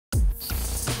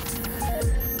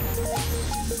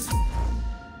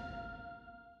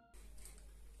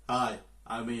Hi,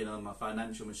 I'm Iain. I'm a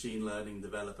financial machine learning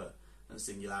developer at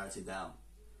SingularityNET.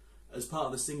 As part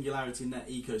of the SingularityNET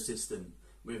ecosystem,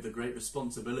 we have the great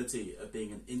responsibility of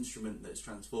being an instrument that's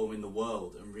transforming the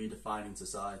world and redefining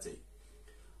society.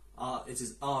 It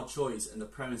is our choice and the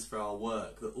premise for our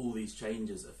work that all these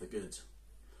changes are for good.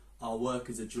 Our work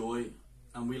is a joy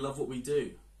and we love what we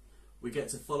do. We get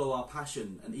to follow our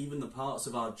passion, and even the parts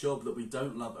of our job that we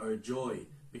don't love are a joy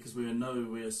because we know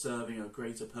we are serving a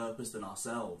greater purpose than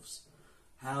ourselves.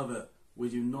 However, we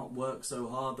do not work so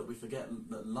hard that we forget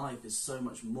that life is so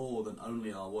much more than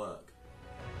only our work.